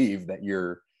can't believe that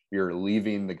you're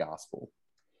leaving the gospel.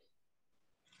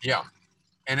 Yeah.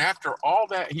 And after all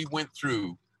that he went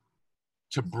through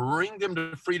to bring them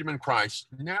to freedom in Christ,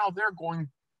 now they're going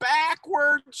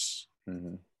backwards.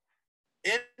 Mm-hmm.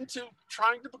 Into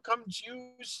trying to become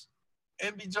Jews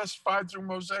and be justified through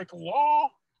Mosaic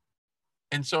law.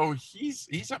 And so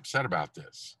he's upset about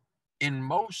this. In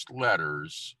most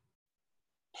letters,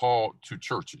 Paul to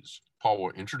churches, Paul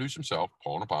will introduce himself,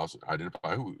 Paul an apostle,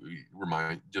 identify who,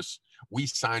 we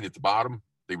sign at the bottom,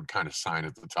 they would kind of sign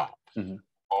at the top. Mm-hmm.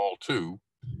 Paul too.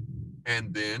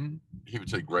 And then he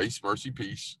would say grace, mercy,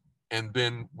 peace. And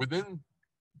then within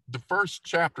the first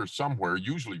chapter somewhere,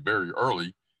 usually very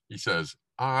early, he says,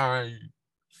 I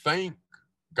thank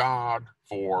God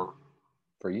for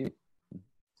you.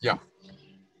 Yeah.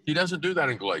 He doesn't do that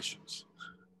in Galatians.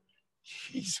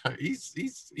 He's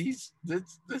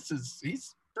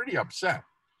pretty upset.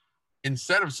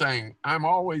 Instead of saying, I'm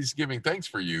always giving thanks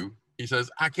for you, he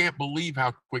says, I can't believe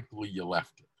how quickly you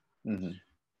left it. Mm-hmm.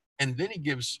 And then he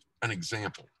gives an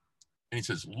example. And he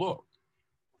says, look,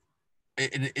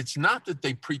 and it's not that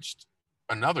they preached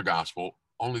another gospel,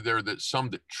 only there are some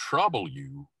that trouble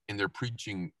you, and they're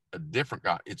preaching a different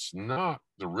God. It's not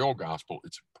the real gospel,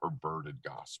 it's a perverted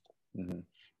gospel. Mm-hmm.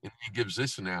 And he gives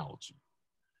this analogy.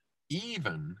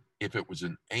 Even if it was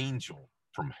an angel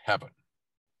from heaven,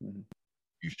 mm-hmm.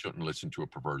 you shouldn't listen to a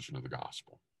perversion of the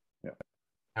gospel. Yeah.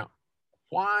 Now,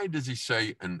 why does he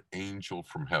say an angel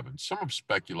from heaven? Some have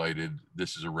speculated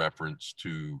this is a reference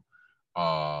to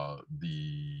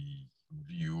the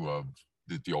view of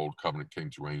that the old covenant came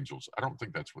through angels. I don't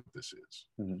think that's what this is.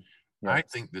 Mm-hmm. Yeah. I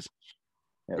think this.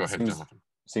 Go ahead, Jonathan.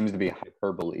 Seems to be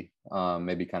hyperbole,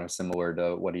 maybe kind of similar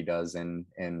to what he does in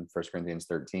 1 Corinthians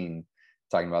 13,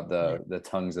 talking about the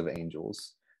tongues of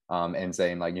angels, and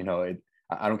saying, like,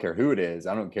 I don't care who it is.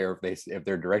 I don't care if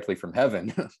they're directly from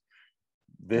heaven.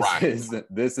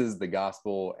 This is the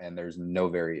gospel, and there's no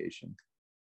variation.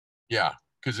 Yeah,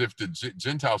 because if the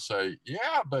Gentiles say,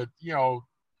 yeah, but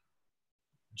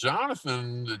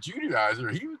Jonathan, the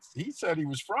Judaizer, he said he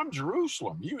was from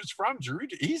Jerusalem. He was from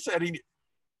Jerusalem. He said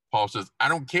Paul says, I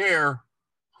don't care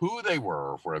who they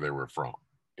were or where they were from.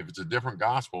 If it's a different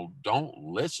gospel, don't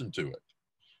listen to it.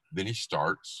 Then he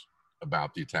starts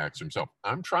about the attacks himself.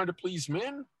 I'm trying to please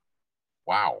men.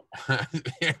 Wow.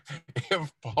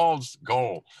 If Paul's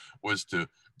goal was to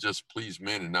just please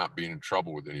men and not be in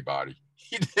trouble with anybody,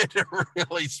 he did a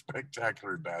really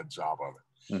spectacular bad job of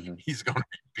it. Mm-hmm. He's going to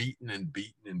be beaten and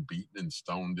beaten and beaten and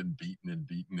stoned and beaten and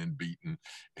beaten and beaten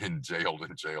and jailed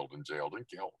and jailed and jailed and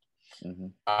killed.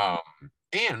 Mm-hmm.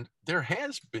 And there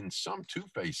has been some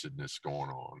two-facedness going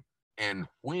on. And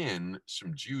when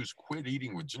some Jews quit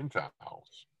eating with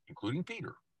Gentiles, including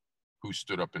Peter, who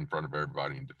stood up in front of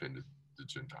everybody and defended the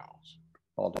Gentiles.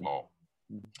 Paul.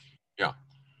 Yeah.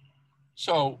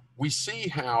 So we see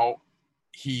how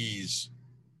he's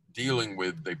dealing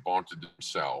with, they vaunted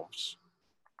themselves.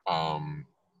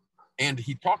 And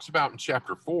he talks about in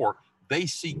chapter 4, they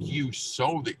seek you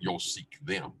so that you'll seek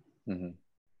them. Mm-hmm.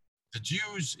 The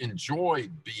Jews enjoy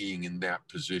being in that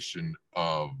position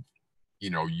of,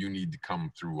 you need to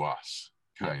come through us,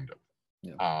 kind of.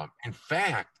 Yeah. In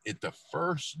fact, at the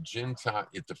first Gentile,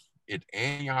 at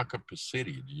Antioch of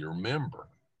Pisidia, do you remember?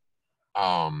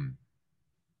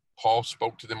 Paul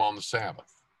spoke to them on the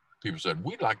Sabbath. People said,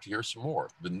 we'd like to hear some more.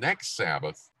 The next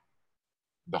Sabbath,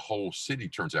 the whole city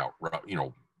turns out,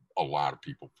 a lot of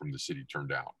people from the city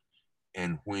turned out.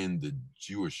 And when the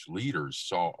Jewish leaders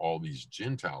saw all these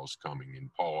Gentiles coming and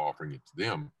Paul offering it to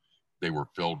them, they were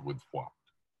filled with what?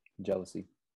 Jealousy.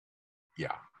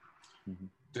 Yeah. Mm-hmm.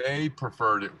 They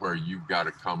preferred it where you've got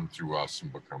to come through us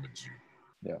and become a Jew.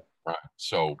 Yeah. Right.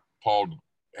 So Paul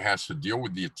has to deal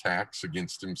with the attacks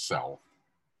against himself,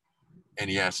 and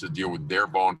he has to deal with their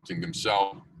vaunting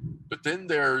themselves. But then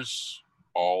there's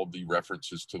all the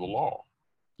references to the law.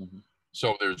 Mm-hmm.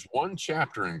 So there's one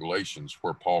chapter in Galatians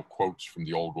where Paul quotes from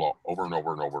the old law over and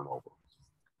over and over and over.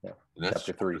 Yeah. And that's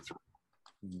chapter 3.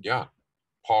 Mm-hmm. Yeah.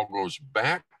 Paul goes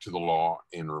back to the law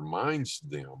and reminds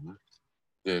them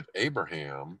that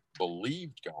Abraham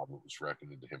believed God and it was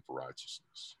reckoned to him for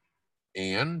righteousness.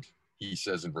 And he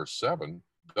says in verse 7,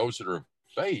 those that are of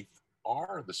faith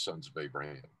are the sons of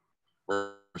Abraham.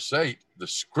 Verse 8, the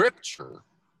scripture,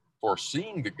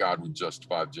 foreseeing that God would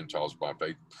justify the Gentiles by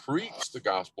faith, preached the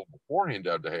gospel beforehand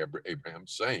unto Abraham,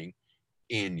 saying,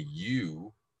 in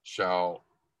you shall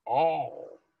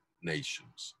all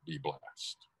nations be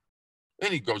blessed.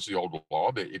 Then he goes to the old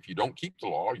law that if you don't keep the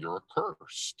law, you're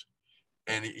accursed.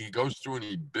 And he goes through and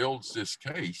he builds this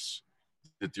case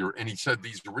that and he said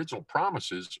these original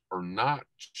promises are not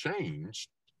changed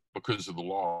because of the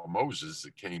law of Moses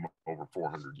that came over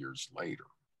 400 years later.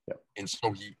 Yep. And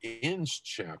so he ends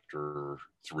chapter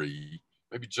 3.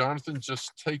 Maybe Jonathan,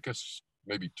 just take us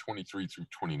maybe 23 through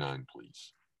 29,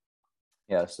 please.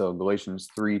 Yeah, so Galatians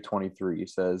 3:23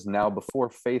 says, now before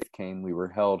faith came, we were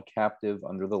held captive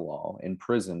under the law,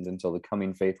 imprisoned until the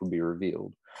coming faith would be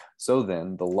revealed. So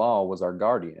then, the law was our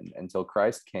guardian until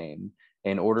Christ came,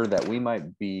 in order that we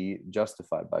might be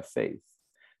justified by faith.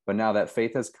 But now that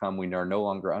faith has come, we are no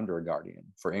longer under a guardian.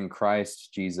 For in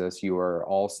Christ Jesus, you are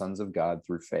all sons of God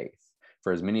through faith.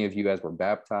 For as many of you as were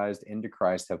baptized into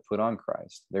Christ have put on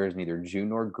Christ. There is neither Jew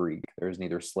nor Greek. There is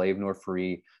neither slave nor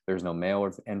free. There is no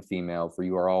male and female, for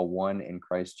you are all one in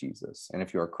Christ Jesus. And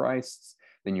if you are Christ's,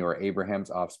 then you are Abraham's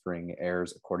offspring,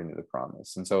 heirs according to the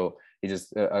promise. And so he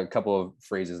just a couple of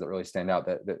phrases that really stand out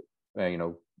that kind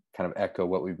of echo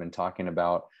what we've been talking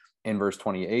about. In verse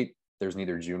 28, there's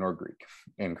neither Jew nor Greek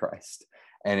in Christ.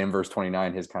 And in verse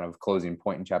 29, his kind of closing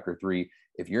point in chapter 3,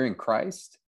 if you're in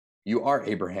Christ, you are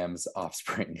Abraham's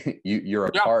offspring. You're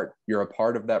a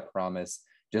part of that promise,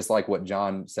 just like what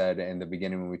John said in the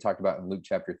beginning when we talked about in Luke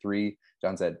chapter 3.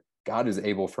 John said, God is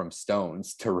able from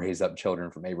stones to raise up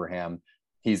children from Abraham.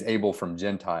 He's able from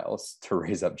Gentiles to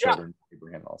raise up children from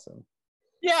Abraham also.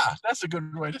 Yeah, that's a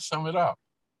good way to sum it up.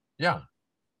 Yeah.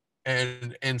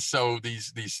 And so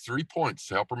these 3 points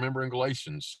to help remember in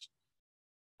Galatians: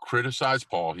 criticize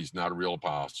Paul, he's not a real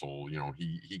apostle.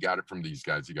 He got it from these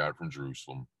guys, he got it from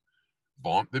Jerusalem.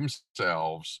 Vaunt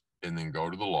themselves and then go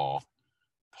to the law.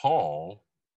 Paul,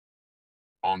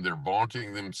 on their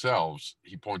vaunting themselves,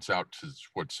 he points out to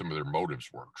what some of their motives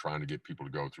were, trying to get people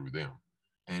to go through them.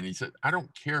 And he said, I don't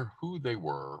care who they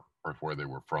were or where they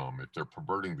were from. If they're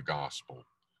perverting the gospel,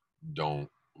 don't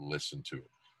listen to it.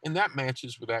 And that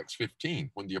matches with Acts 15,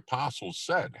 when the apostles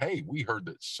said, hey, we heard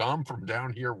that some from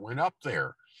down here went up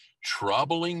there,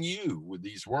 troubling you with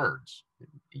these words.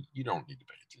 You don't need to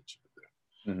pay attention to that.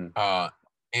 Mm-hmm.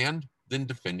 And then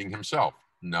defending himself.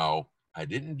 No, I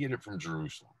didn't get it from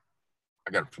Jerusalem.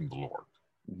 I got it from the Lord.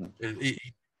 Mm-hmm. It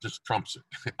just trumps it.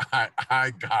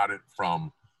 I got it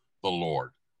from the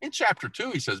Lord. In chapter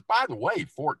 2, he says, by the way,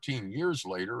 14 years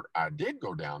later, I did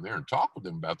go down there and talk with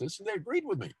them about this, and they agreed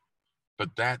with me.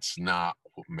 But that's not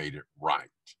what made it right.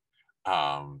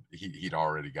 He'd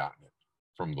already gotten it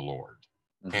from the Lord.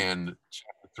 Mm-hmm. And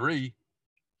chapter 3,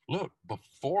 look,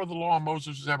 before the law of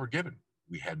Moses was ever given,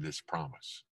 we had this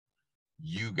promise.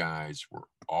 You guys were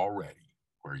already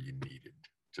where you needed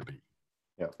to be.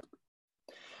 Yep.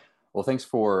 Well, thanks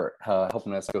for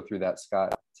helping us go through that,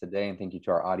 Scott, today. And thank you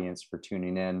to our audience for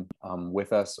tuning in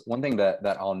with us. One thing that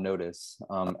I'll notice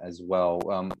as well,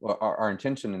 our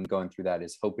intention in going through that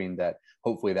is hoping that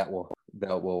hopefully that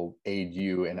will aid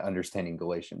you in understanding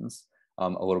Galatians.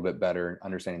 a little bit better,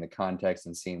 understanding the context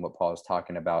and seeing what Paul is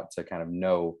talking about to kind of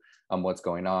know what's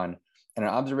going on. And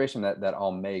an observation that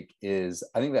I'll make is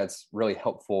I think that's really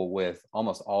helpful with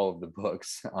almost all of the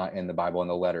books in the Bible and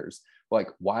the letters. Like,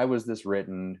 why was this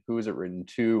written? Who is it written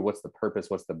to? What's the purpose?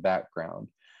 What's the background?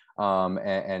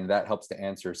 And that helps to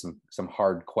answer some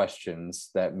hard questions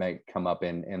that may come up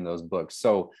in those books.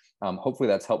 So hopefully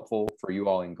that's helpful for you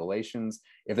all in Galatians.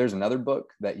 If there's another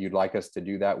book that you'd like us to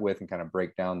do that with and kind of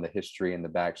break down the history and the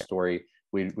backstory,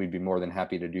 we'd be more than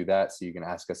happy to do that. So you can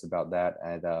ask us about that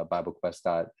at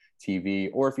BibleQuest.tv,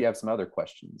 or if you have some other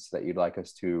questions that you'd like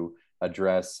us to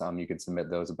address, you can submit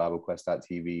those at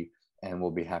BibleQuest.tv, and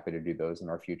we'll be happy to do those in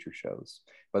our future shows.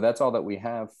 But that's all that we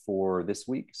have for this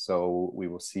week. So we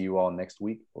will see you all next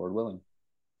week, Lord willing.